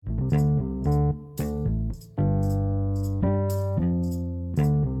Well,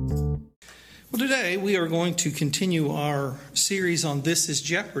 today we are going to continue our series on This is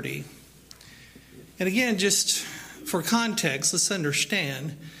Jeopardy. And again, just for context, let's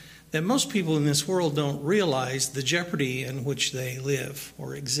understand that most people in this world don't realize the jeopardy in which they live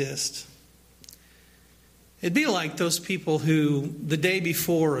or exist. It'd be like those people who, the day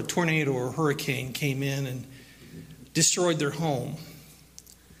before a tornado or a hurricane came in and destroyed their home.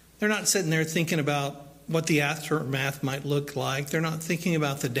 They're not sitting there thinking about what the aftermath might look like. They're not thinking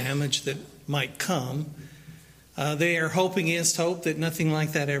about the damage that might come. They are hoping against hope that nothing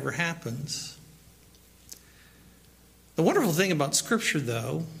like that ever happens. The wonderful thing about Scripture,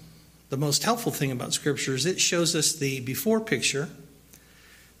 though, the most helpful thing about Scripture is it shows us the before picture.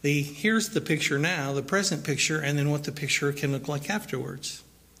 Here's the picture now, the present picture, and then what the picture can look like afterwards.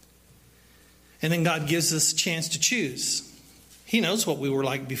 And then God gives us a chance to choose. He knows what we were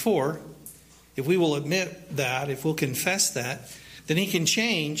like before. If we will admit that, if we'll confess that, then He can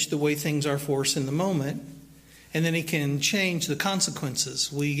change the way things are for us in the moment. And then He can change the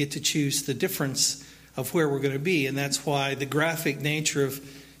consequences. We get to choose the difference of where we're going to be. And that's why the graphic nature of,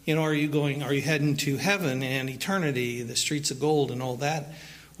 are you heading to heaven and eternity, the streets of gold and all that?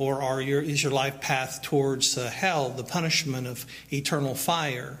 Or is your life path towards hell, the punishment of eternal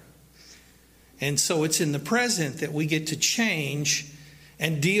fire? And so it's in the present that we get to change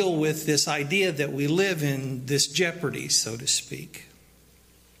and deal with this idea that we live in this jeopardy, so to speak.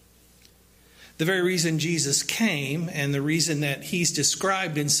 The very reason Jesus came and the reason that He's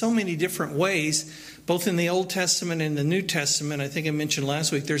described in so many different ways, both in the Old Testament and the New Testament, I think I mentioned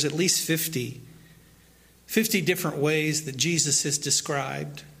last week, there's at least 50 different ways that Jesus is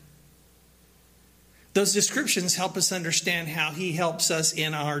described. Those descriptions help us understand how He helps us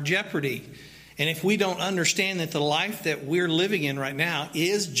in our jeopardy. And if we don't understand that the life that we're living in right now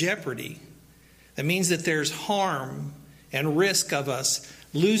is jeopardy, that means that there's harm and risk of us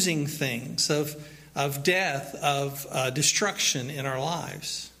losing things, of death, of destruction in our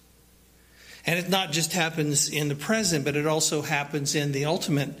lives. And it not just happens in the present, but it also happens in the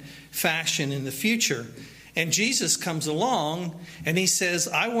ultimate fashion in the future. And Jesus comes along and He says,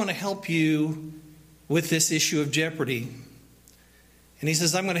 I want to help you with this issue of jeopardy. And He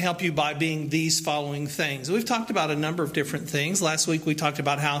says, I'm going to help you by being these following things. We've talked about a number of different things. Last week we talked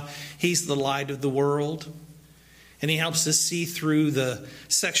about how He's the light of the world. And He helps us see through the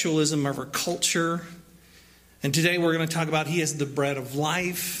sexualism of our culture. And today we're going to talk about He is the bread of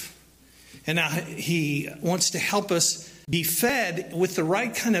life. And now He wants to help us be fed with the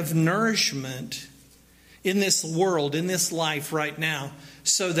right kind of nourishment in this world, in this life right now,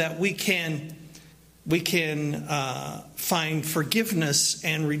 so that we can find forgiveness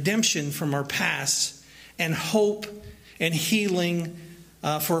and redemption from our past and hope and healing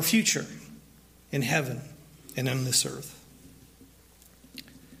for a future in heaven and on this earth.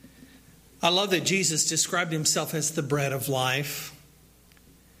 I love that Jesus described Himself as the bread of life.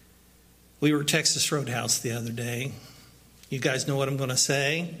 We were at Texas Roadhouse the other day. You guys know what I'm going to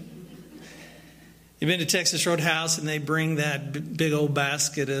say. You've been to Texas Roadhouse and they bring that big old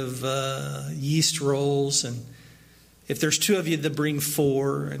basket of yeast rolls. And if there's 2 of you, they bring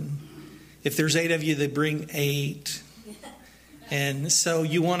 4. And if there's 8 of you, they bring 8. And so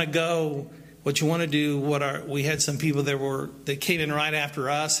you want to go, what you want to do, we had some people that came in right after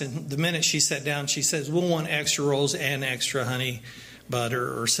us. And the minute she sat down, she says, we'll want extra rolls and extra honey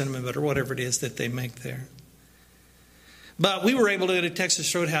butter or cinnamon butter, whatever it is that they make there. But we were able to go to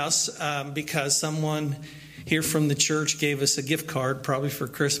Texas Roadhouse because someone here from the church gave us a gift card, probably for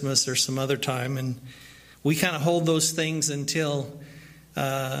Christmas or some other time. And we kind of hold those things until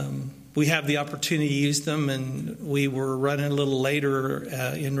we have the opportunity to use them. And we were running a little later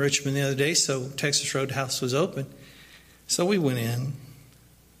in Richmond the other day, so Texas Roadhouse was open. So we went in.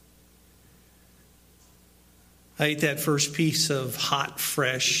 I ate that first piece of hot,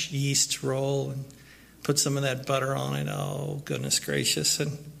 fresh yeast roll and put some of that butter on it. Oh, goodness gracious.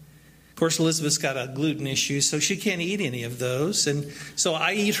 And, of course, Elizabeth's got a gluten issue, so she can't eat any of those. And so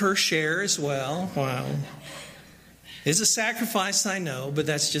I eat her share as well. Wow. It's a sacrifice, I know, but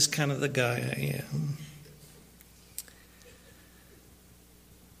that's just kind of the guy I am.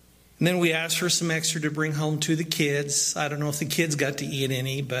 And then we asked for some extra to bring home to the kids. I don't know if the kids got to eat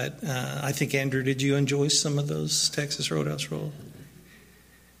any, but I think, Andrew, did you enjoy some of those Texas Roadhouse rolls?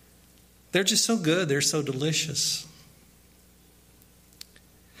 They're just so good. They're so delicious.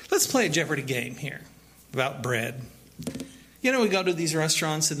 Let's play a Jeopardy game here about bread. We go to these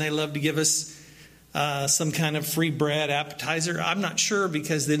restaurants and they love to give us some kind of free bread appetizer. I'm not sure,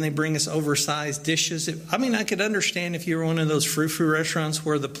 because then they bring us oversized dishes. I could understand if you were one of those frou-frou restaurants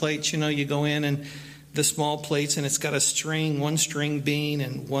where the plates, you go in and the small plates and it's got one string bean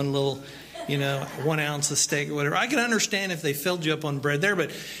and one little, 1 ounce of steak or whatever. I can understand if they filled you up on bread there,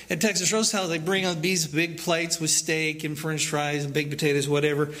 but at Texas Roast House, they bring on these big plates with steak and french fries and baked potatoes,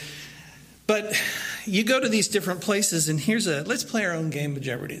 whatever. But you go to these different places, and let's play our own game of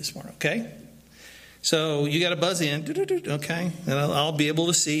Jeopardy this morning, okay? So you got to buzz in, okay? And I'll be able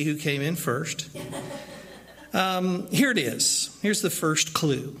to see who came in first. Here it is. Here's the first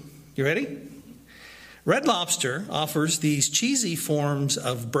clue. You ready? Red Lobster offers these cheesy forms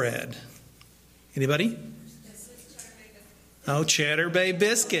of bread. Anybody? Oh, Cheddar Bay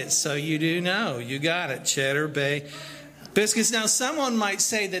biscuits. So you do know. You got it. Cheddar Bay biscuits. Now, someone might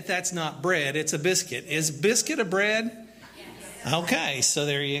say that that's not bread. It's a biscuit. Is biscuit a bread? Yes. Okay, so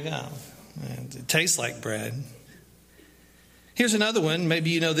there you go. It tastes like bread. Here's another one. Maybe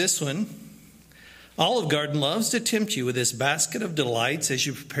you know this one. Olive Garden loves to tempt you with this basket of delights as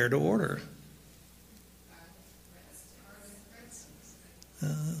you prepare to order.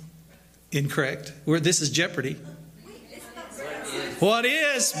 Incorrect. This is Jeopardy. What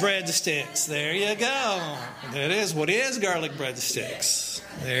is breadsticks? There you go. That is what is garlic breadsticks.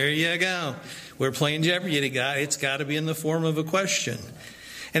 There you go. We're playing Jeopardy, guy. It's got to be in the form of a question.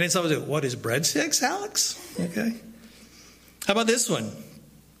 And it's always, what is breadsticks, Alex? Okay. How about this one?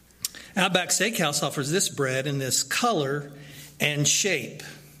 Outback Steakhouse offers this bread in this color and shape.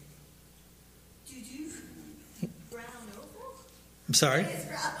 Brown oval? I'm sorry? What is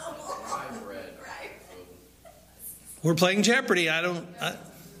brown oval? We're playing Jeopardy.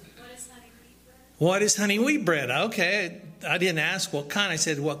 What is honey wheat bread? Okay. I didn't ask what kind. I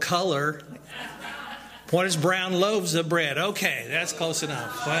said what color. What is brown loaves of bread? Okay, that's close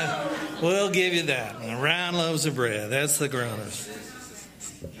enough. Well, we'll give you that. Round loaves of bread. That's the grown-ups.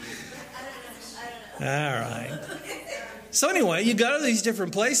 All right. So anyway, you go to these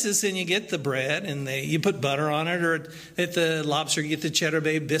different places and you get the bread and you put butter on it, or at the Lobster you get the Cheddar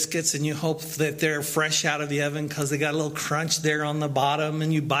Bay biscuits and you hope that they're fresh out of the oven because they got a little crunch there on the bottom,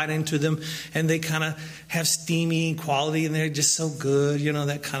 and you bite into them and they kind of have steamy quality and they're just so good,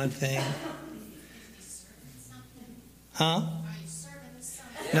 that kind of thing. Huh?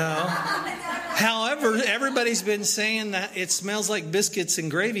 No. However, everybody's been saying that it smells like biscuits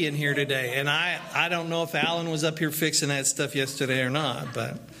and gravy in here today. And I don't know if Alan was up here fixing that stuff yesterday or not.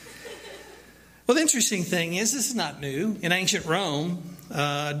 But well, the interesting thing is, this is not new. In ancient Rome,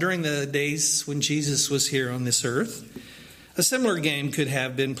 during the days when Jesus was here on this earth, a similar game could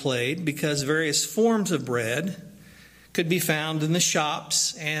have been played, because various forms of bread could be found in the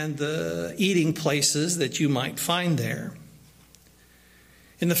shops and the eating places that you might find there.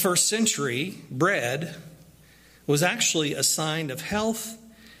 In the first century, bread was actually a sign of health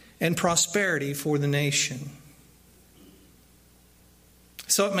and prosperity for the nation.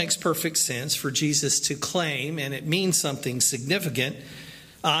 So it makes perfect sense for Jesus to claim, and it means something significant,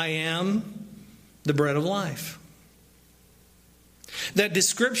 I am the bread of life. That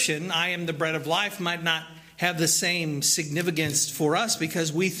description, I am the bread of life, might not have the same significance for us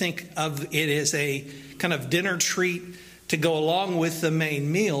because we think of it as a kind of dinner treat to go along with the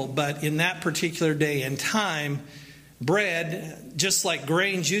main meal. But in that particular day and time, bread, just like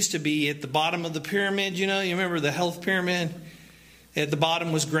grains used to be at the bottom of the pyramid, you remember the health pyramid? At the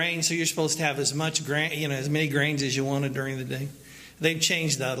bottom was grain, so you're supposed to have as much grain, as many grains as you wanted during the day. They've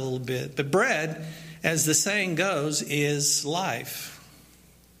changed that a little bit. But bread, as the saying goes, is life.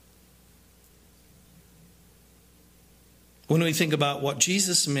 When we think about what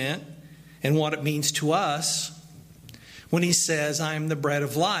Jesus meant and what it means to us, when he says, I am the bread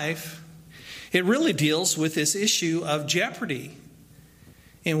of life, it really deals with this issue of jeopardy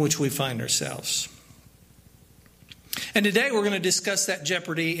in which we find ourselves. And today we're going to discuss that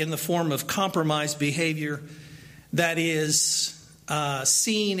jeopardy in the form of compromised behavior that is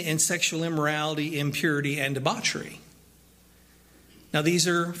seen in sexual immorality, impurity, and debauchery. Now, these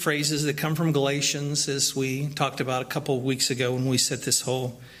are phrases that come from Galatians, as we talked about a couple of weeks ago when we set this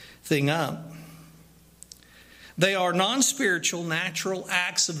whole thing up. They are non-spiritual, natural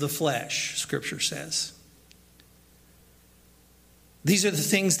acts of the flesh, Scripture says. These are the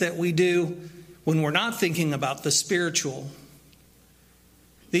things that we do when we're not thinking about the spiritual.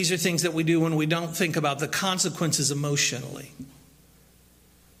 These are things that we do when we don't think about the consequences emotionally.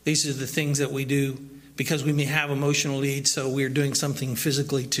 These are the things that we do because we may have emotional needs, so we're doing something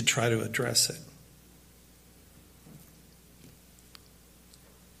physically to try to address it.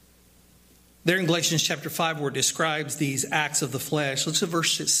 There in Galatians chapter 5, where it describes these acts of the flesh,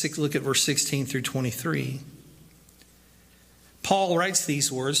 look at verse 16 through 23. Paul writes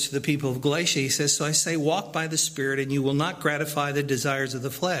these words to the people of Galatia. He says, "So I say, walk by the Spirit, and you will not gratify the desires of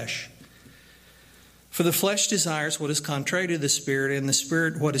the flesh. For the flesh desires what is contrary to the Spirit, and the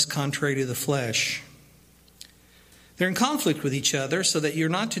Spirit what is contrary to the flesh. They're in conflict with each other, so that you're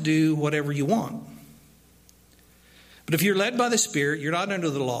not to do whatever you want. But if you're led by the Spirit, you're not under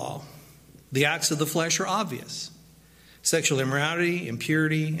the law. The acts of the flesh are obvious: sexual immorality,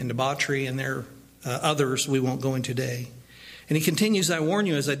 impurity, and debauchery, and there are others we won't go into today." And he continues, "I warn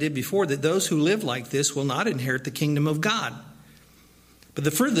you, as I did before, that those who live like this will not inherit the kingdom of God. But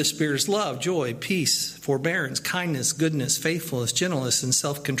the fruit of the Spirit is love, joy, peace, forbearance, kindness, goodness, faithfulness, gentleness, and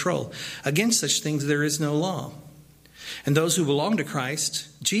self-control. Against such things there is no law. And those who belong to Christ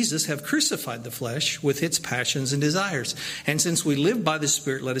Jesus have crucified the flesh with its passions and desires. And since we live by the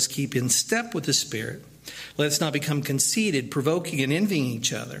Spirit, let us keep in step with the Spirit. Let us not become conceited, provoking and envying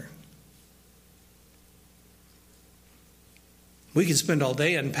each other." We could spend all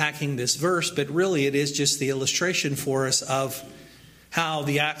day unpacking this verse, but really it is just the illustration for us of how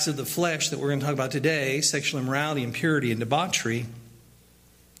the acts of the flesh that we're going to talk about today, sexual immorality, impurity, and debauchery,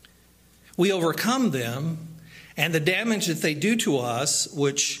 we overcome them, and the damage that they do to us,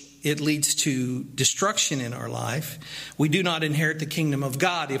 which it leads to destruction in our life. We do not inherit the kingdom of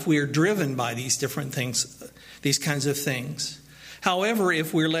God if we are driven by these different things, these kinds of things. However,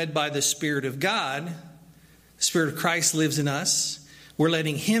 if we're led by the Spirit of God, the Spirit of Christ lives in us. We're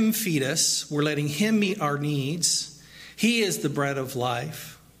letting Him feed us. We're letting Him meet our needs. He is the bread of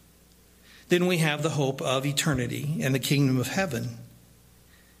life. Then we have the hope of eternity and the kingdom of heaven.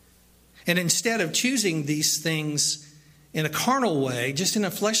 And instead of choosing these things in a carnal way, just in a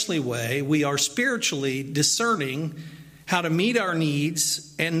fleshly way, we are spiritually discerning how to meet our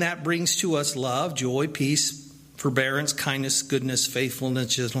needs, and that brings to us love, joy, peace, forbearance, kindness, goodness,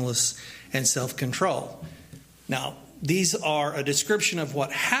 faithfulness, gentleness, and self-control. Now, these are a description of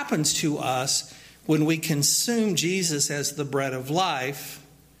what happens to us when we consume Jesus as the bread of life,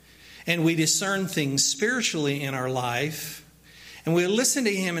 and we discern things spiritually in our life, and we listen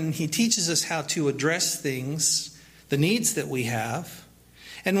to Him, and He teaches us how to address things, the needs that we have.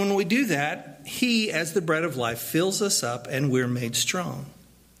 And when we do that, He, as the bread of life, fills us up, and we're made strong.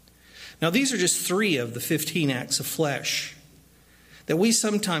 Now, these are just 3 of the 15 acts of flesh that we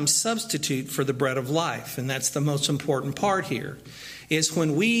sometimes substitute for the bread of life. And that's the most important part here, is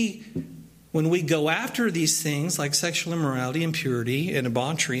when we go after these things like sexual immorality, impurity, and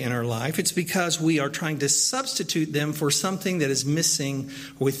debauchery in our life, it's because we are trying to substitute them for something that is missing,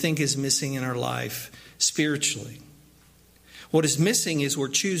 or we think is missing in our life spiritually. What is missing is we're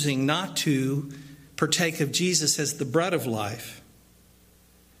choosing not to partake of Jesus as the bread of life.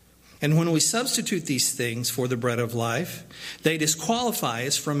 And when we substitute these things for the bread of life, they disqualify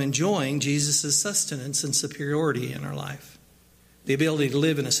us from enjoying Jesus' sustenance and superiority in our life, the ability to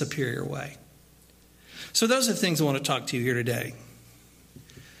live in a superior way. So those are the things I want to talk to you here today.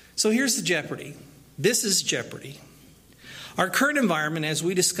 So here's the jeopardy. This is jeopardy. Our current environment, as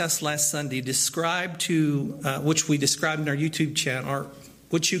we discussed last Sunday, which we described in our YouTube channel, or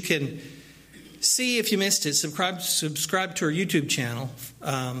which you can see if you missed it. Subscribe to our YouTube channel,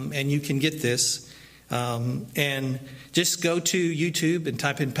 and you can get this. And just go to YouTube and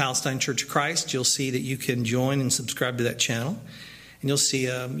type in Palestine Church of Christ. You'll see that you can join and subscribe to that channel. And you'll see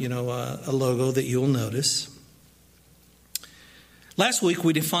a logo that you'll notice. Last week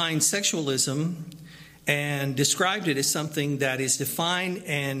we defined sexualism and described it as something that is defined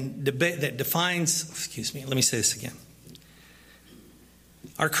and let me say this again.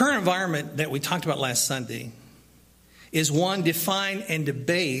 Our current environment that we talked about last Sunday is one defined and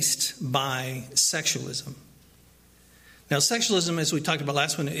debased by sexualism. Now, sexualism, as we talked about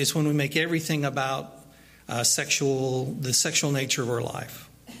last one, is when we make everything about the sexual nature of our life.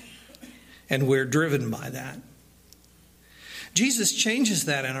 And we're driven by that. Jesus changes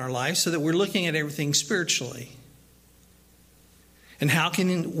that in our life so that we're looking at everything spiritually. And how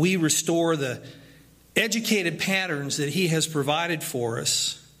can we restore the educated patterns that He has provided for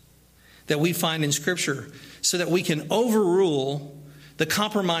us that we find in Scripture so that we can overrule the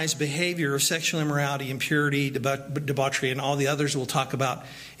compromised behavior of sexual immorality, impurity, debauchery, and all the others we'll talk about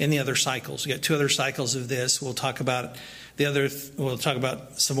in the other cycles. We got 2 other cycles of this. We'll talk about we'll talk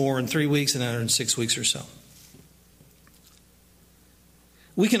about some more in 3 weeks and another in 6 weeks or so.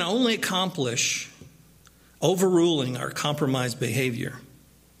 We can only accomplish overruling our compromised behavior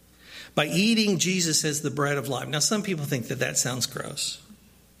by eating Jesus as the bread of life. Now, some people think that sounds gross.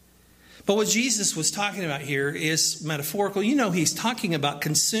 But what Jesus was talking about here is metaphorical. You know, he's talking about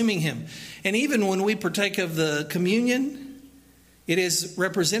consuming him. And even when we partake of the communion, it is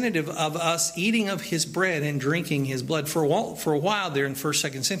representative of us eating of his bread and drinking his blood. For a while there in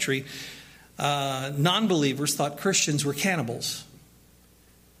 1st, 2nd century, non-believers thought Christians were cannibals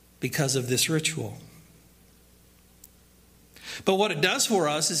because of this ritual. But what it does for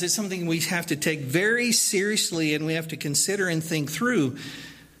us is it's something we have to take very seriously and we have to consider and think through.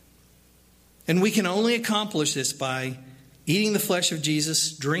 And we can only accomplish this by eating the flesh of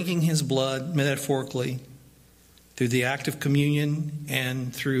Jesus, drinking his blood, metaphorically, through the act of communion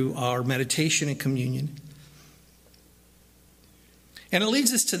and through our meditation and communion. And it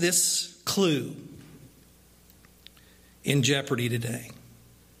leads us to this clue in jeopardy today.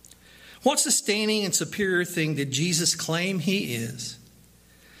 What sustaining and superior thing did Jesus claim he is,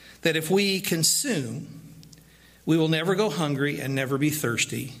 that if we consume, we will never go hungry and never be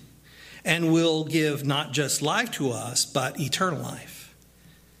thirsty, and will give not just life to us, but eternal life,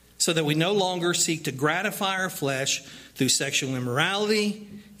 so that we no longer seek to gratify our flesh through sexual immorality,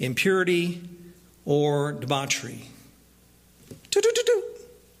 impurity, or debauchery?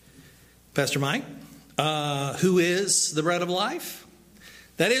 Pastor Mike, who is the bread of life?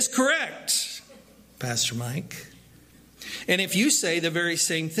 That is correct, Pastor Mike. And if you say the very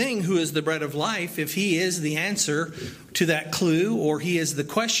same thing, who is the bread of life, if he is the answer to that clue, or he is the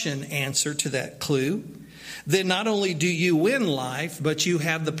question answer to that clue, then not only do you win life, but you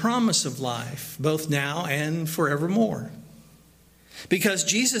have the promise of life, both now and forevermore. Because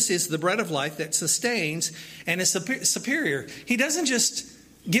Jesus is the bread of life that sustains and is superior. He doesn't just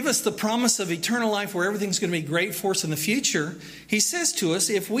give us the promise of eternal life where everything's going to be great for us in the future. He says to us,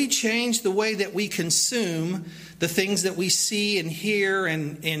 if we change the way that we consume the things that we see and hear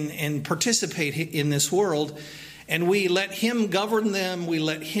and participate in this world, and we let him govern them, we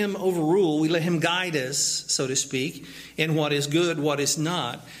let him overrule, we let him guide us, so to speak, in what is good, what is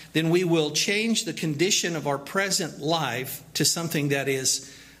not, then we will change the condition of our present life to something that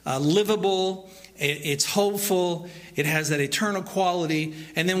is livable, it's hopeful, it has that eternal quality,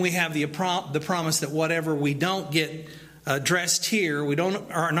 and then we have the promise that whatever we don't get addressed here,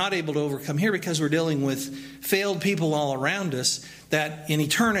 are not able to overcome here because we're dealing with failed people all around us, that in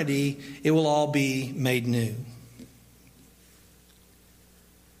eternity it will all be made new.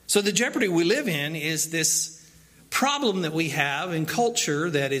 So the jeopardy we live in is this problem that we have in culture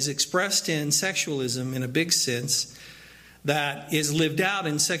that is expressed in sexualism in a big sense, that is lived out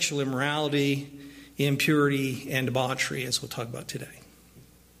in sexual immorality, impurity, and debauchery, as we'll talk about today.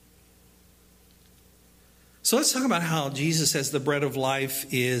 So let's talk about how Jesus as the bread of life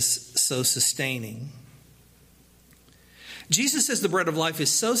is so sustaining. Jesus as the bread of life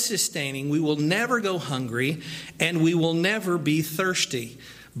is so sustaining, we will never go hungry and we will never be thirsty.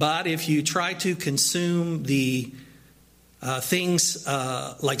 But if you try to consume the things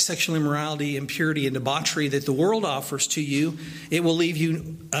like sexual immorality, impurity, and debauchery that the world offers to you, it will leave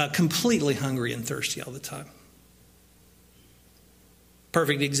you completely hungry and thirsty all the time.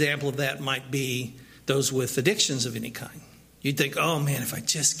 Perfect example of that might be those with addictions of any kind. You'd think, oh man, if I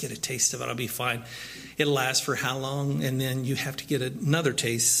just get a taste of it, I'll be fine. It'll last for how long? And then you have to get another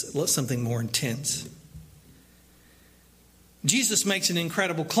taste, something more intense. Jesus makes an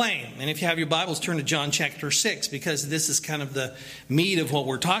incredible claim. And if you have your Bibles, turn to John chapter 6, because this is kind of the meat of what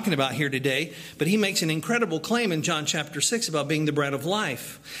we're talking about here today. But he makes an incredible claim in John chapter 6 about being the bread of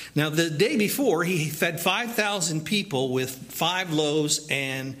life. Now, the day before, he fed 5,000 people with 5 loaves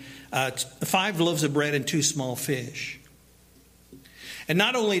of bread and 2 small fish. And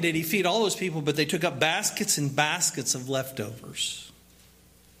not only did he feed all those people, but they took up baskets and baskets of leftovers.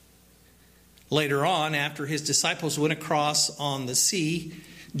 Later on, after his disciples went across on the sea,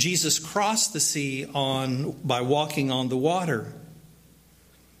 Jesus crossed the sea by walking on the water.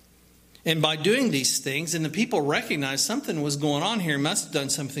 And by doing these things, and the people recognized something was going on here, must have done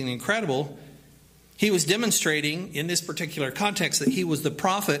something incredible. He was demonstrating in this particular context that he was the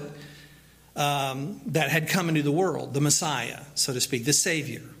prophet that had come into the world, the Messiah, so to speak, the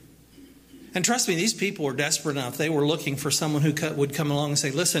Savior. And trust me, these people were desperate enough. They were looking for someone who would come along and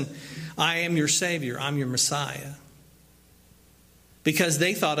say, listen, I am your Savior. I'm your Messiah. Because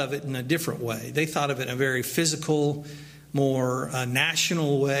they thought of it in a different way. They thought of it in a very physical, more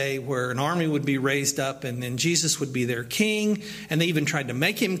national way, where an army would be raised up and then Jesus would be their king. And they even tried to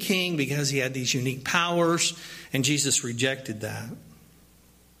make him king because he had these unique powers. And Jesus rejected that.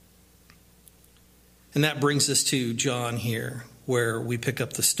 And that brings us to John here, where we pick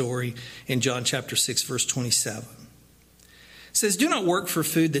up the story in John chapter 6, verse 27. It says, do not work for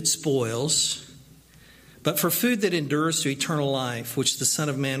food that spoils, but for food that endures to eternal life, which the Son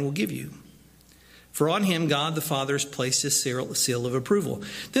of Man will give you. For on him God the Father has placed his seal of approval.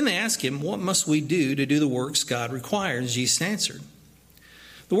 Then they asked him, what must we do to do the works God requires? Jesus answered,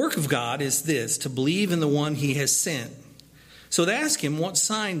 the work of God is this, to believe in the one he has sent. So they asked him, what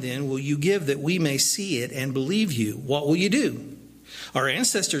sign then will you give that we may see it and believe you? What will you do? Our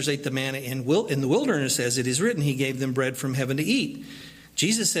ancestors ate the manna in the wilderness, as it is written, he gave them bread from heaven to eat.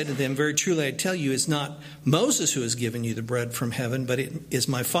 Jesus said to them, very truly I tell you, it's not Moses who has given you the bread from heaven, but it is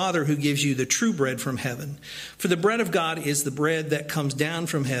my Father who gives you the true bread from heaven. For the bread of God is the bread that comes down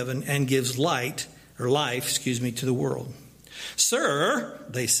from heaven and gives life, to the world. Sir,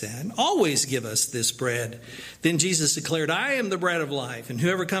 they said, always give us this bread. Then Jesus declared, I am the bread of life, and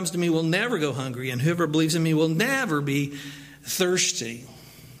whoever comes to me will never go hungry, and whoever believes in me will never be thirsty.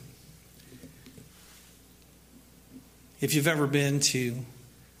 If you've ever been to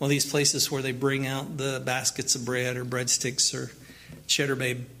one of these places where they bring out the baskets of bread or breadsticks or Cheddar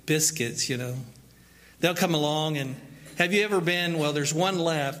Bay biscuits, they'll come along and have you ever been, well, there's one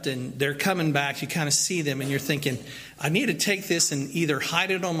left and they're coming back. You kind of see them and you're thinking, I need to take this and either hide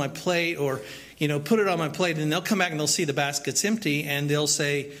it on my plate or, put it on my plate. And they'll come back and they'll see the basket's empty and they'll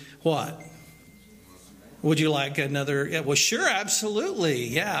say, what? Would you like another? Yeah, well, sure, absolutely.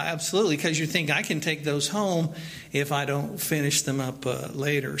 Yeah, absolutely. Because you think I can take those home if I don't finish them up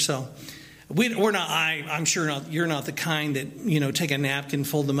later. So we're not, I'm sure not, you're not the kind that, take a napkin,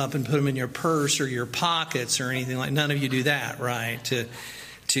 fold them up and put them in your purse or your pockets or anything like none of you do that, right?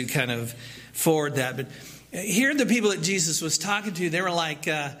 To kind of forward that. But here the people that Jesus was talking to, they were like,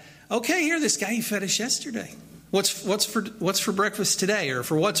 okay, here, this guy, he fed us yesterday. What's for breakfast today or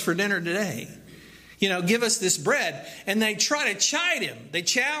for what's for dinner today? Give us this bread. And they try to chide him. They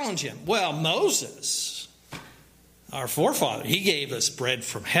challenge him. Well, Moses, our forefather, he gave us bread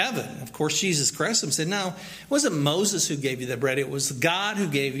from heaven. Of course, Jesus corrects him and said, no, it wasn't Moses who gave you that bread. It was God who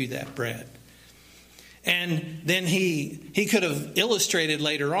gave you that bread. And then he could have illustrated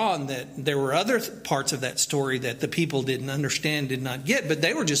later on that there were other parts of that story that the people didn't understand, did not get, but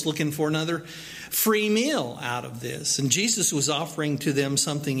they were just looking for another free meal out of this. And Jesus was offering to them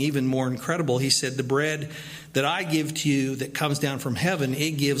something even more incredible. He said, the bread that I give to you that comes down from heaven,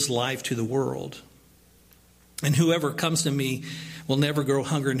 it gives life to the world. And whoever comes to me will never grow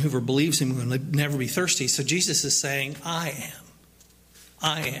hungry, and whoever believes in me will never be thirsty. So Jesus is saying, I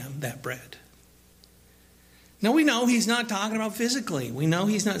am that bread. Now we know he's not talking about physically. We know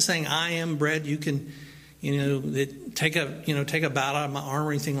he's not saying, I am bread. You can, take a bout out of my arm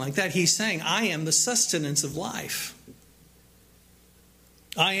or anything like that. He's saying, I am the sustenance of life.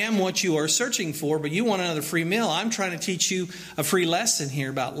 I am what you are searching for, but you want another free meal. I'm trying to teach you a free lesson here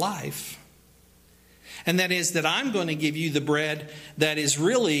about life. And that is that I'm going to give you the bread that is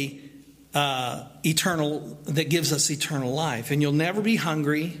really eternal, that gives us eternal life. And you'll never be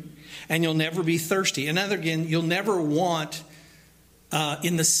hungry. And you'll never be thirsty. And again, you'll never want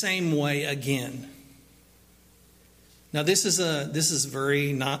in the same way again. Now, this is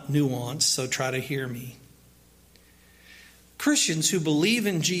very not nuanced, so try to hear me. Christians who believe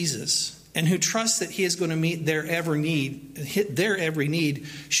in Jesus and who trust that he is going to meet their every need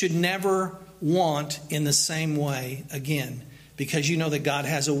should never want in the same way again, because you know that God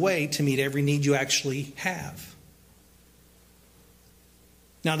has a way to meet every need you actually have.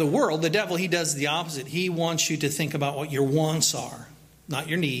 Now, the world, the devil, he does the opposite. He wants you to think about what your wants are, not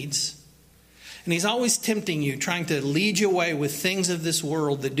your needs. And he's always tempting you, trying to lead you away with things of this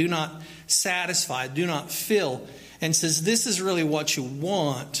world that do not satisfy, do not fill, and says, this is really what you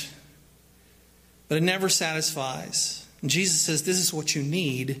want, but it never satisfies. And Jesus says, this is what you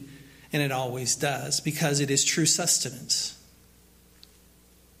need, and it always does, because it is true sustenance.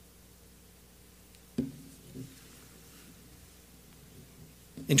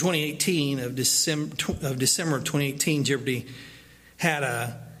 In 2018, of December of 2018, Jeopardy had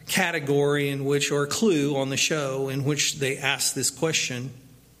a category in which, or a clue on the show in which they asked this question.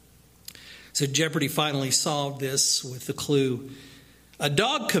 So Jeopardy finally solved this with the clue. A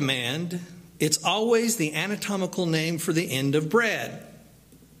dog command, it's always the anatomical name for the end of bread.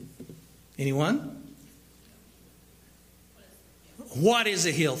 Anyone? What is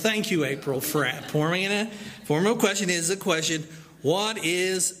a hill? Thank you, April, for forming a formal question is a question. What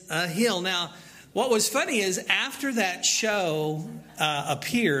is a hill? Now, what was funny is after that show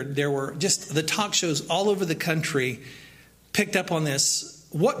appeared, there were just the talk shows all over the country picked up on this.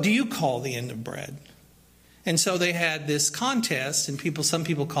 What do you call the end of bread? And so they had this contest, and some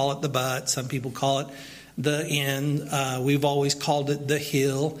people call it the butt, some people call it the end. We've always called it the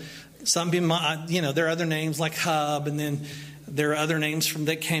hill. Some people, there are other names like hub, and then there are other names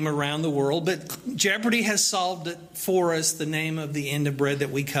that came around the world. But Jeopardy has solved it for us. The name of the end of bread that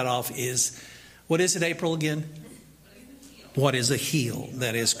we cut off is What is it, April, again? What is a heel?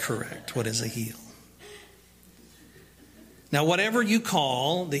 That is correct. What is a heel? Now, whatever you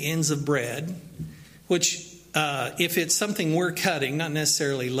call the ends of bread, which if it's something we're cutting, not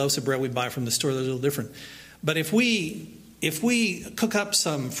necessarily loaves of bread we buy from the store, those are a little different. But if we cook up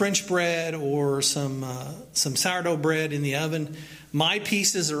some French bread or some sourdough bread in the oven, my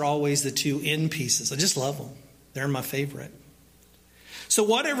pieces are always the two end pieces. I just love them. They're my favorite. So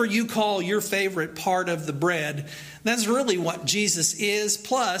whatever you call your favorite part of the bread, that's really what Jesus is.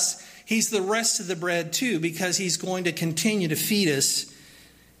 Plus, he's the rest of the bread too, because he's going to continue to feed us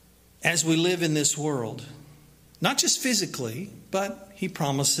as we live in this world. Not just physically, but he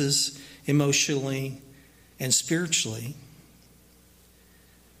promises emotionally and spiritually.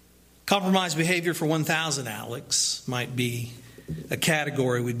 Compromised behavior for 1,000, Alex, might be a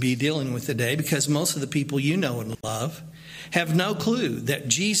category we'd be dealing with today, because most of the people you know and love have no clue that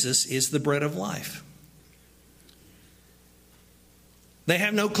Jesus is the bread of life. They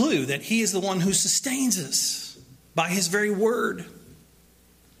have no clue that he is the one who sustains us by his very word.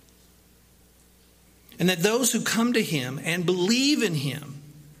 And that those who come to him and believe in him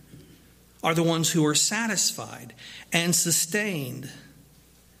are the ones who are satisfied and sustained,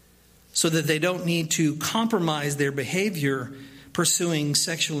 so that they don't need to compromise their behavior pursuing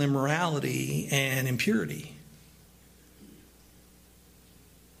sexual immorality and impurity.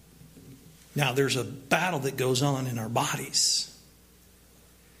 Now, there's a battle that goes on in our bodies.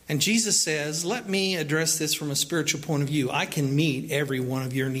 And Jesus says, let me address this from a spiritual point of view. I can meet every one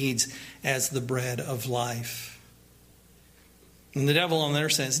of your needs as the bread of life. And the devil on there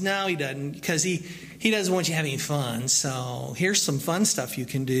says, no, he doesn't, because he doesn't want you having fun. So here's some fun stuff you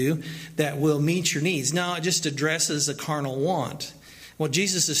can do that will meet your needs. No, it just addresses a carnal want. What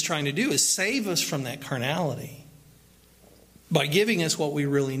Jesus is trying to do is save us from that carnality by giving us what we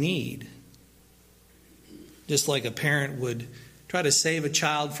really need. Just like a parent would try to save a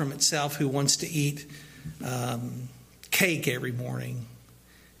child from itself who wants to eat cake every morning.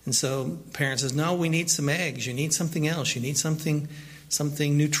 And so parent says, no, we need some eggs. You need something else. You need something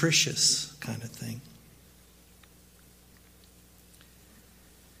nutritious kind of thing.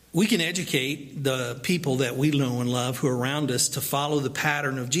 We can educate the people that we know and love who are around us to follow the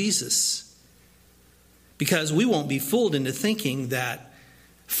pattern of Jesus, because we won't be fooled into thinking that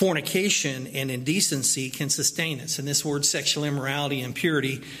fornication and indecency can sustain us. And this word sexual immorality and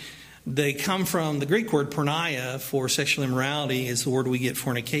purity, they come from the Greek word porneia for sexual immorality, is the word we get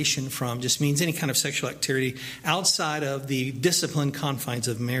fornication from. Just means any kind of sexual activity outside of the disciplined confines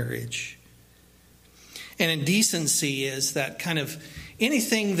of marriage. And indecency is that kind of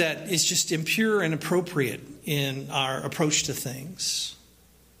anything that is just impure and inappropriate in our approach to things.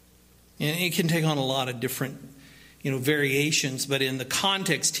 And it can take on a lot of different variations, but in the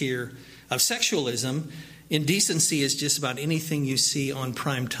context here of sexualism, indecency is just about anything you see on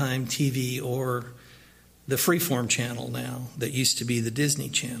primetime TV or the Freeform channel now that used to be the Disney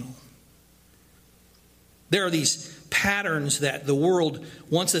Channel. There are these patterns that the world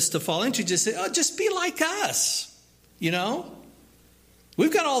wants us to fall into. Just say, just be like us.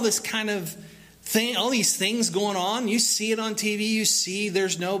 We've got all this kind of thing, all these things going on. You see it on TV. You see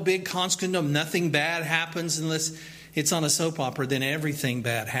there's no big consequence. Nothing bad happens unless it's on a soap opera. Then everything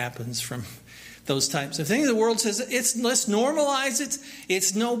bad happens from those types of things. The world says, let's normalize it.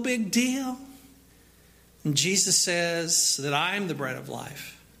 It's no big deal. And Jesus says that I am the bread of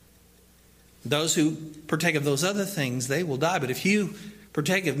life. Those who partake of those other things, they will die. But if you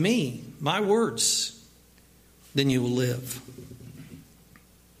partake of me, my words, then you will live.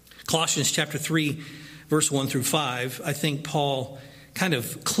 Colossians chapter 3, verse 1 through 5, I think Paul kind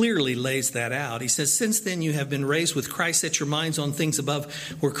of clearly lays that out. He says, since then you have been raised with Christ, set your minds on things above,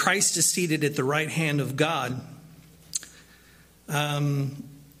 where Christ is seated at the right hand of God.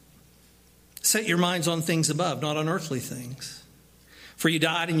 Set your minds on things above, not on earthly things. For you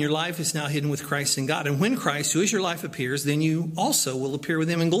died, and your life is now hidden with Christ in God. And when Christ, who is your life, appears, then you also will appear with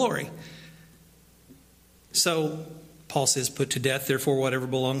him in glory. So Paul says, put to death, therefore, whatever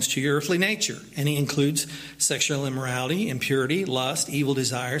belongs to your earthly nature. And he includes sexual immorality, impurity, lust, evil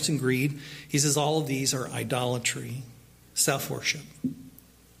desires, and greed. He says all of these are idolatry, self-worship.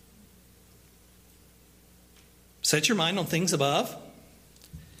 Set your mind on things above.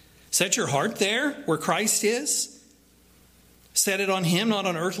 Set your heart there where Christ is. Set it on him, not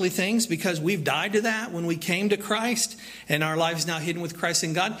on earthly things, because we've died to that when we came to Christ, and our life is now hidden with Christ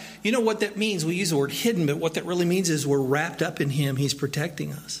in God. You know what that means? We use the word hidden, but what that really means is we're wrapped up in him. He's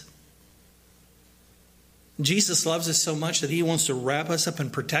protecting us. Jesus loves us so much that he wants to wrap us up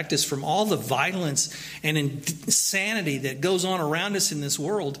and protect us from all the violence and insanity that goes on around us in this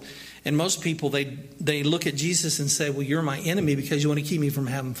world. And most people, they look at Jesus and say, well, you're my enemy because you want to keep me from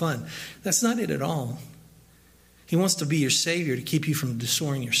having fun. That's not it at all. He wants to be your Savior to keep you from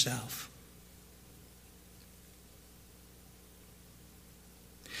destroying yourself.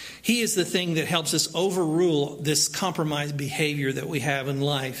 He is the thing that helps us overrule this compromised behavior that we have in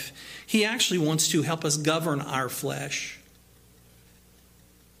life. He actually wants to help us govern our flesh,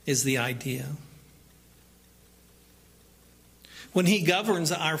 is the idea. When he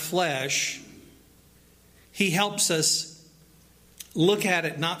governs our flesh, he helps us look at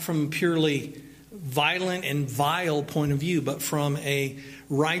it not from a purely violent and vile point of view, but from a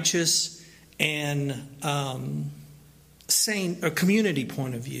righteous and sane, a community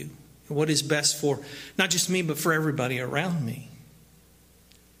point of view. What is best for not just me, but for everybody around me.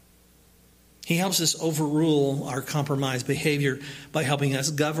 He helps us overrule our compromised behavior by helping us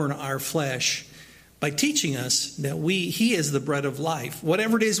govern our flesh, by teaching us that He is the bread of life.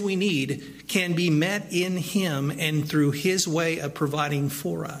 Whatever it is we need can be met in Him and through His way of providing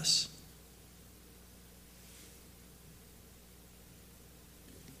for us.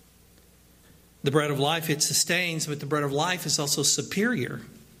 The bread of life, it sustains, but the bread of life is also superior.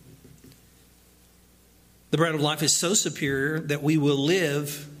 The bread of life is so superior that we will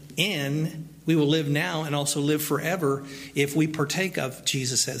live now and also live forever if we partake of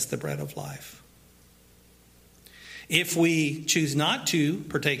Jesus as the bread of life. If we choose not to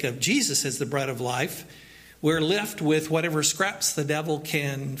partake of Jesus as the bread of life, we're left with whatever scraps the devil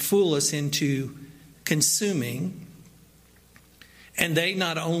can fool us into consuming. And they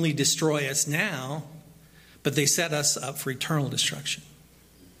not only destroy us now, but they set us up for eternal destruction.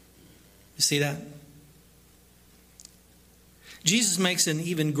 You see that? Jesus makes an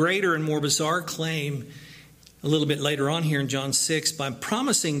even greater and more bizarre claim a little bit later on here in John 6 by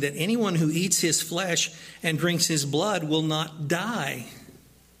promising that anyone who eats his flesh and drinks his blood will not die.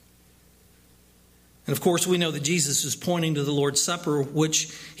 And of course, we know that Jesus is pointing to the Lord's Supper,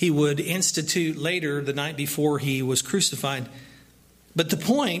 which he would institute later the night before he was crucified. But the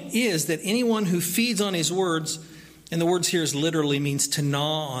point is that anyone who feeds on his words, and the words here literally means to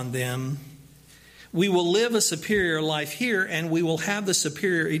gnaw on them, we will live a superior life here and we will have the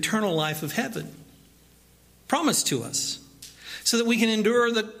superior eternal life of heaven promised to us so that we can endure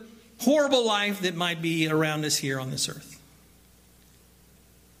the horrible life that might be around us here on this earth.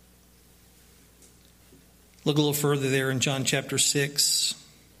 Look a little further there in John chapter 6,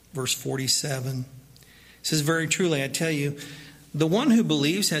 verse 47. It says, very truly, I tell you, the one who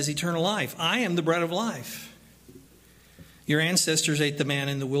believes has eternal life. I am the bread of life. Your ancestors ate the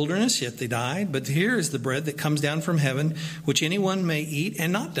manna in the wilderness, yet they died. But here is the bread that comes down from heaven, which anyone may eat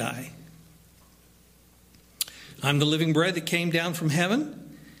and not die. I'm the living bread that came down from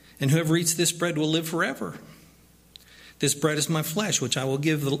heaven, and whoever eats this bread will live forever. This bread is my flesh, which I will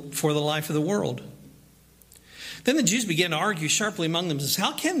give for the life of the world. Then the Jews began to argue sharply among themselves,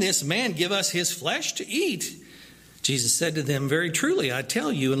 how can this man give us his flesh to eat? Jesus said to them, very truly, I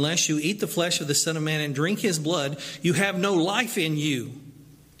tell you, unless you eat the flesh of the Son of Man and drink his blood, you have no life in you.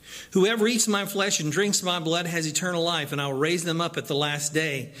 Whoever eats my flesh and drinks my blood has eternal life, and I will raise them up at the last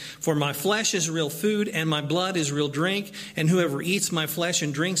day. For my flesh is real food, and my blood is real drink. And whoever eats my flesh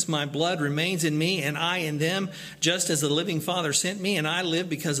and drinks my blood remains in me, and I in them, just as the living Father sent me, and I live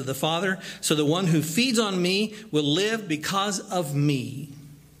because of the Father. So the one who feeds on me will live because of me.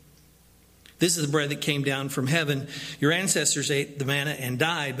 This is the bread that came down from heaven. Your ancestors ate the manna and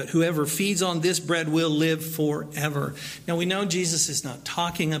died, but whoever feeds on this bread will live forever. Now we know Jesus is not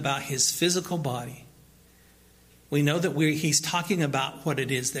talking about his physical body. We know that he's talking about what it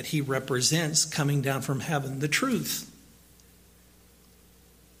is that he represents coming down from heaven, the truth.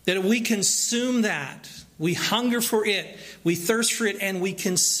 That if we consume that, we hunger for it, we thirst for it, and we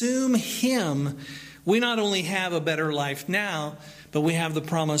consume him, we not only have a better life now, but we have the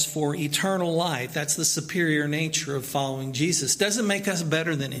promise for eternal life. That's the superior nature of following Jesus. Doesn't make us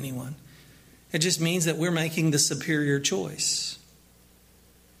better than anyone. It just means that we're making the superior choice.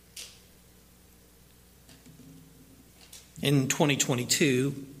 In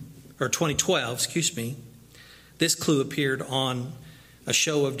 2012, this clue appeared on a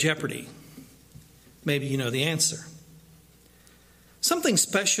show of Jeopardy. Maybe you know the answer. Something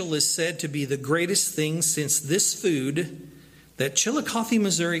special is said to be the greatest thing since this food that Chillicothe,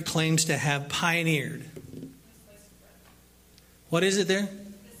 Missouri claims to have pioneered. What is it there?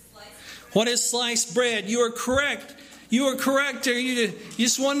 What is sliced bread? You are correct. You are correct. You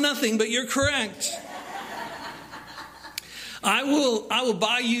just won nothing, but you're correct. I will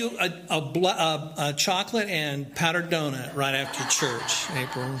buy you a chocolate and powdered donut right after church,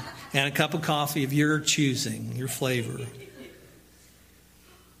 April, and a cup of coffee of your choosing, your flavor.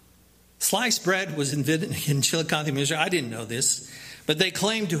 Sliced bread was invented in Chillicothe, Missouri. I didn't know this, but they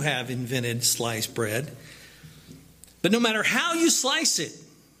claim to have invented sliced bread. But no matter how you slice it,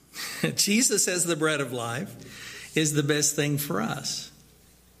 Jesus as the bread of life is the best thing for us.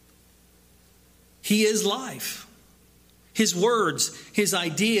 He is life. His words, his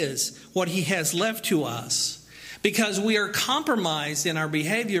ideas, what he has left to us. Because we are compromised in our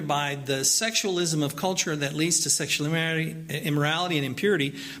behavior by the sexualism of culture that leads to sexual immorality and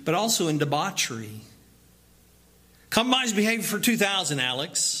impurity, but also in debauchery. Compromised behavior for 2000,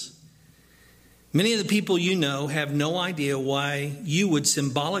 Alex. Many of the people you know have no idea why you would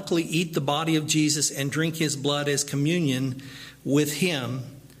symbolically eat the body of Jesus and drink his blood as communion with him.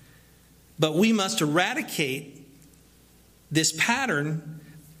 But we must eradicate this pattern,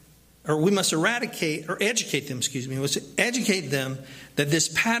 or we must educate them that this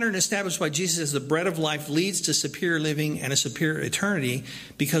pattern established by Jesus as the bread of life leads to superior living and a superior eternity,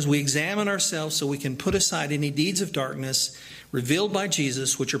 because we examine ourselves so we can put aside any deeds of darkness revealed by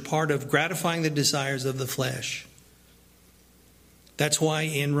Jesus, which are part of gratifying the desires of the flesh. That's why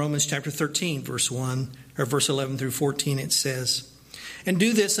in Romans chapter 13, verse 11 through 14, it says, "And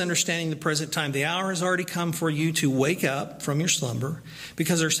do this, understanding the present time. The hour has already come for you to wake up from your slumber,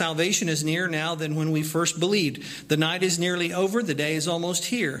 because our salvation is nearer now than when we first believed. The night is nearly over, the day is almost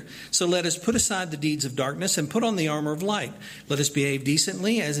here. So let us put aside the deeds of darkness and put on the armor of light. Let us behave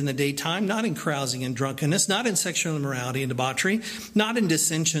decently as in the daytime, not in carousing and drunkenness, not in sexual immorality and debauchery, not in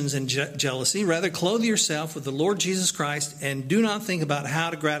dissensions and jealousy. Rather, clothe yourself with the Lord Jesus Christ, and do not think about how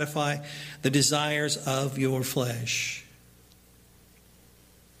to gratify the desires of your flesh."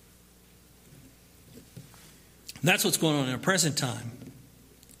 That's what's going on in our present time.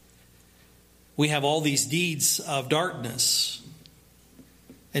 We have all these deeds of darkness.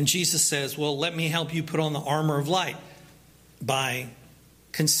 And Jesus says, well, let me help you put on the armor of light by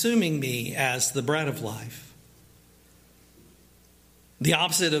consuming me as the bread of life. The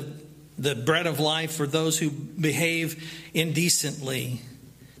opposite of the bread of life for those who behave indecently.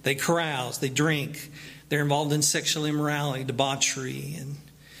 They carouse, they drink, they're involved in sexual immorality, debauchery. And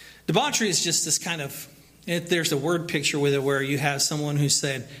debauchery is just this kind of, there's a word picture with it where you have someone who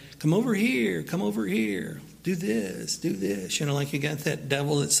said, come over here, do this. You know, like you got that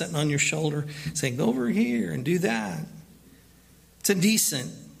devil that's sitting on your shoulder saying, go over here and do that. It's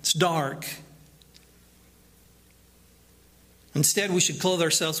indecent. It's dark. Instead, we should clothe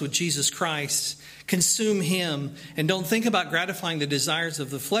ourselves with Jesus Christ, consume him, and don't think about gratifying the desires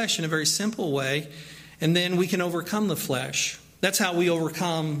of the flesh in a very simple way, and then we can overcome the flesh. That's how we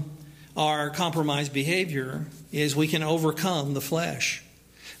overcome our compromised behavior, is we can overcome the flesh.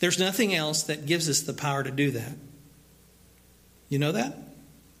 There's nothing else that gives us the power to do that. You know that?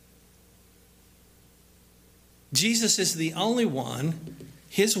 Jesus is the only one.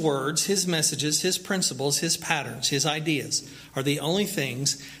 His words, his messages, his principles, his patterns, his ideas are the only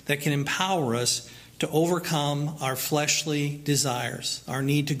things that can empower us to overcome our fleshly desires, our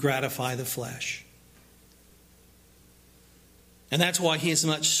need to gratify the flesh. And that's why he is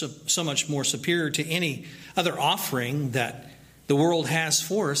so much more superior to any other offering that the world has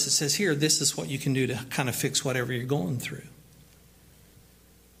for us. It says here, this is what you can do to kind of fix whatever you're going through.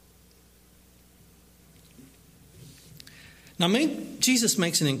 Now, Jesus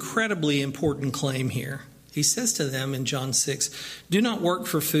makes an incredibly important claim here. He says to them in John 6, do not work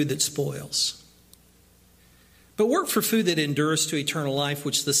for food that spoils, but work for food that endures to eternal life,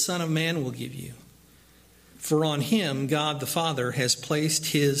 which the Son of Man will give you. For on him, God the Father has placed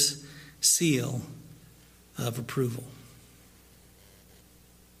his seal of approval.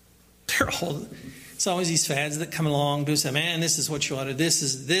 It's always these fads that come along to say, man, this is what you ought to do. This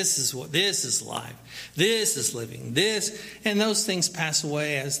is life. This is living. This, and those things pass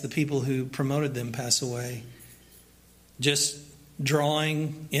away as the people who promoted them pass away. Just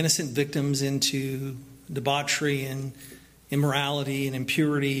drawing innocent victims into debauchery and immorality and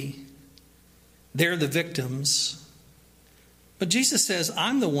impurity. They're the victims. But Jesus says,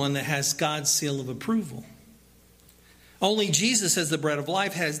 I'm the one that has God's seal of approval. Only Jesus, as the bread of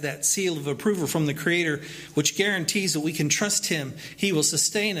life, has that seal of approval from the Creator, which guarantees that we can trust him. He will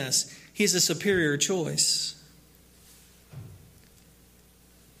sustain us. He's a superior choice.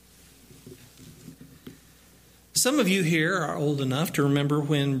 Some of you here are old enough to remember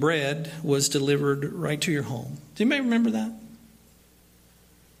when bread was delivered right to your home. Do you remember that?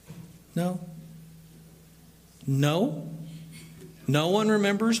 No? No? No one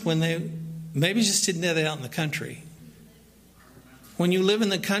remembers when they maybe just didn't do that out in the country. When you live in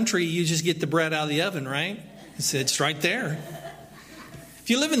the country, you just get the bread out of the oven, right? It's right there.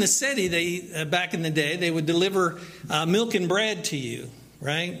 If you live in the city, they back in the day, they would deliver milk and bread to you,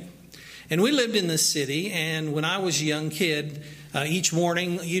 right? And we lived in the city, and when I was a young kid, each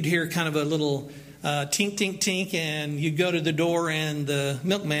morning you'd hear kind of a little tink, tink, tink, and you'd go to the door, and the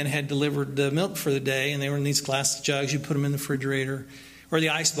milkman had delivered the milk for the day, and they were in these glass jugs. You put them in the refrigerator, or the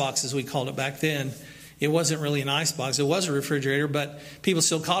ice box, as we called it back then. It wasn't really an ice box. It was a refrigerator, but people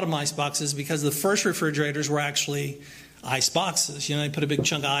still called them ice boxes because the first refrigerators were actually ice boxes. You know, they put a big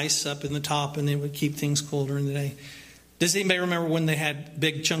chunk of ice up in the top, and they would keep things cool during the day. Does anybody remember when they had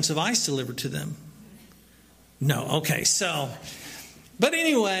big chunks of ice delivered to them? No. Okay, so... But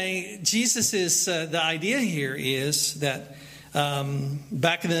anyway, Jesus is, the idea here is that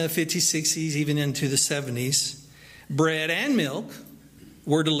back in the 50s, 60s, even into the 70s, bread and milk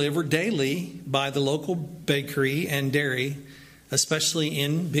were delivered daily by the local bakery and dairy, especially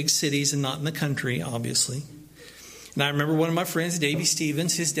in big cities and not in the country, obviously. And I remember one of my friends, Davey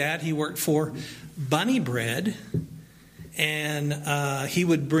Stevens, his dad, he worked for Bunny Bread. And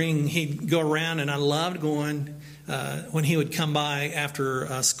he'd go around, and I loved going... when he would come by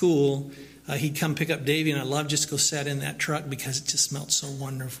after school, he'd come pick up Davey, and I loved just to go sit in that truck because it just smelled so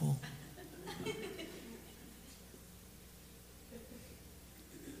wonderful.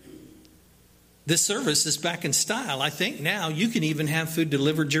 This service is back in style. I think now you can even have food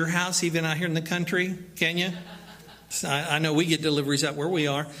delivered to your house, even out here in the country. Can you? I know we get deliveries out where we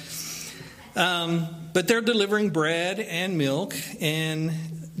are. But they're delivering bread and milk, and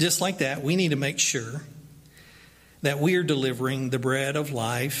just like that, we need to make sure that we are delivering the bread of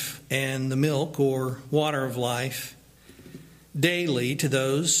life and the milk or water of life daily to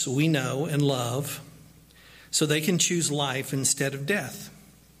those we know and love so they can choose life instead of death.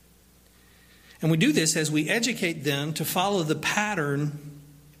 And we do this as we educate them to follow the pattern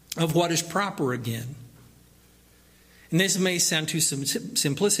of what is proper again. And this may sound too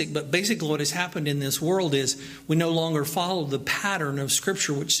simplistic, but basically what has happened in this world is we no longer follow the pattern of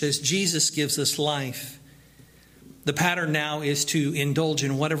Scripture, which says Jesus gives us life. The pattern now is to indulge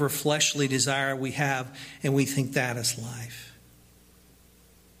in whatever fleshly desire we have, and we think that is life.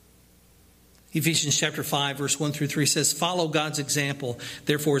 Ephesians chapter 5, verse 1 through 3 says, "Follow God's example,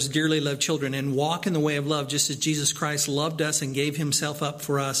 therefore, as dearly loved children, and walk in the way of love, just as Jesus Christ loved us and gave himself up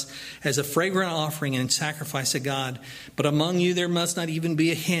for us as a fragrant offering and sacrifice to God. But among you there must not even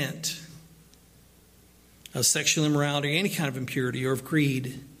be a hint of sexual immorality or any kind of impurity or of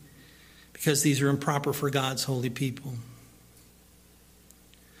greed, because these are improper for God's holy people."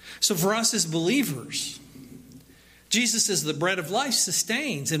 So for us as believers, Jesus is the bread of life,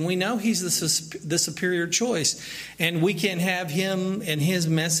 sustains, and we know he's the superior choice. And we can have him and his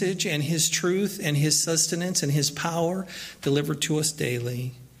message and his truth and his sustenance and his power delivered to us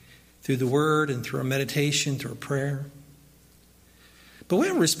daily through the word and through our meditation, through our prayer. But we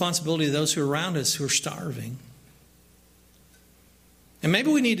have a responsibility to those who are around us who are starving. And maybe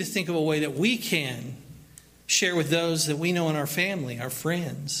we need to think of a way that we can share with those that we know in our family, our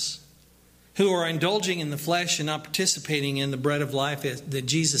friends, who are indulging in the flesh and not participating in the bread of life that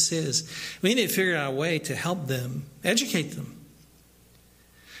Jesus is. We need to figure out a way to help them, educate them.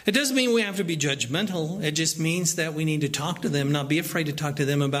 It doesn't mean we have to be judgmental. It just means that we need to talk to them, not be afraid to talk to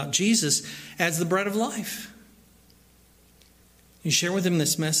them about Jesus as the bread of life. You share with them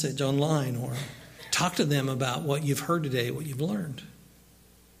this message online, or talk to them about what you've heard today, what you've learned.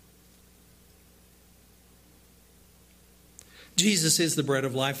 Jesus is the bread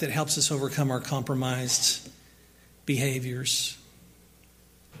of life that helps us overcome our compromised behaviors.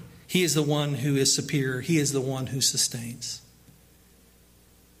 He is the one who is superior. He is the one who sustains.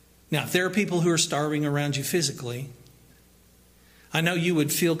 Now, if there are people who are starving around you physically, I know you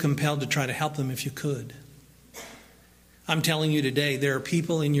would feel compelled to try to help them if you could. I'm telling you today, there are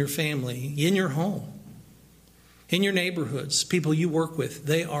people in your family, in your home, in your neighborhoods, people you work with,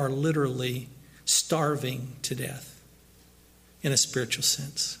 they are literally starving to death. In a spiritual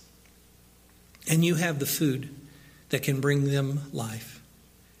sense. And you have the food that can bring them life,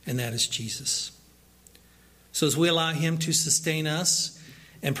 and that is Jesus. So as we allow him to sustain us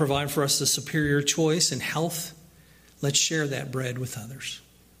and provide for us the superior choice and health, let's share that bread with others.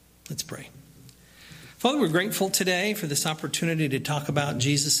 Let's pray. Father, we're grateful today for this opportunity to talk about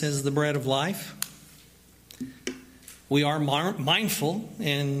Jesus as the bread of life. We are mindful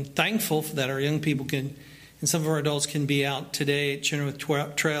and thankful that our young people can, and some of our adults can be out today at Chenoweth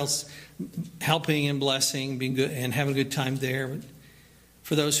Trails helping and blessing, being good and having a good time there. But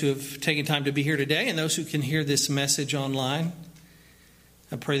for those who have taken time to be here today and those who can hear this message online,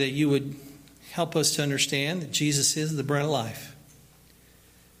 I pray that you would help us to understand that Jesus is the bread of life.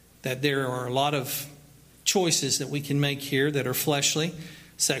 that there are a lot of choices that we can make here that are fleshly,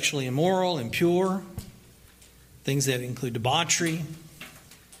 sexually immoral, impure, things that include debauchery.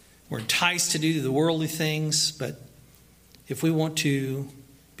 We're enticed to do the worldly things, but if we want to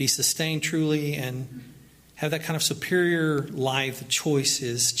be sustained truly and have that kind of superior life, the choice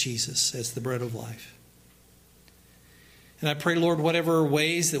is Jesus as the bread of life. And I pray, Lord, whatever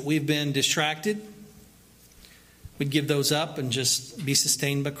ways that we've been distracted, we'd give those up and just be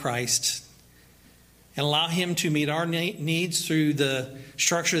sustained by Christ and allow Him to meet our needs through the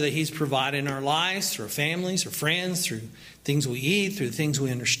structure that He's provided in our lives, through our families, our friends, through things we eat, through things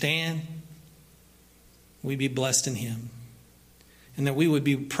we understand. We'd be blessed in Him. And that we would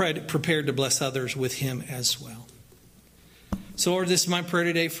be prepared to bless others with Him as well. So, Lord, this is my prayer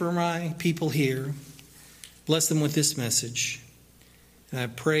today for my people here. Bless them with this message. And I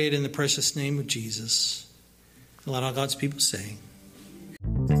pray it in the precious name of Jesus. And let all God's people say,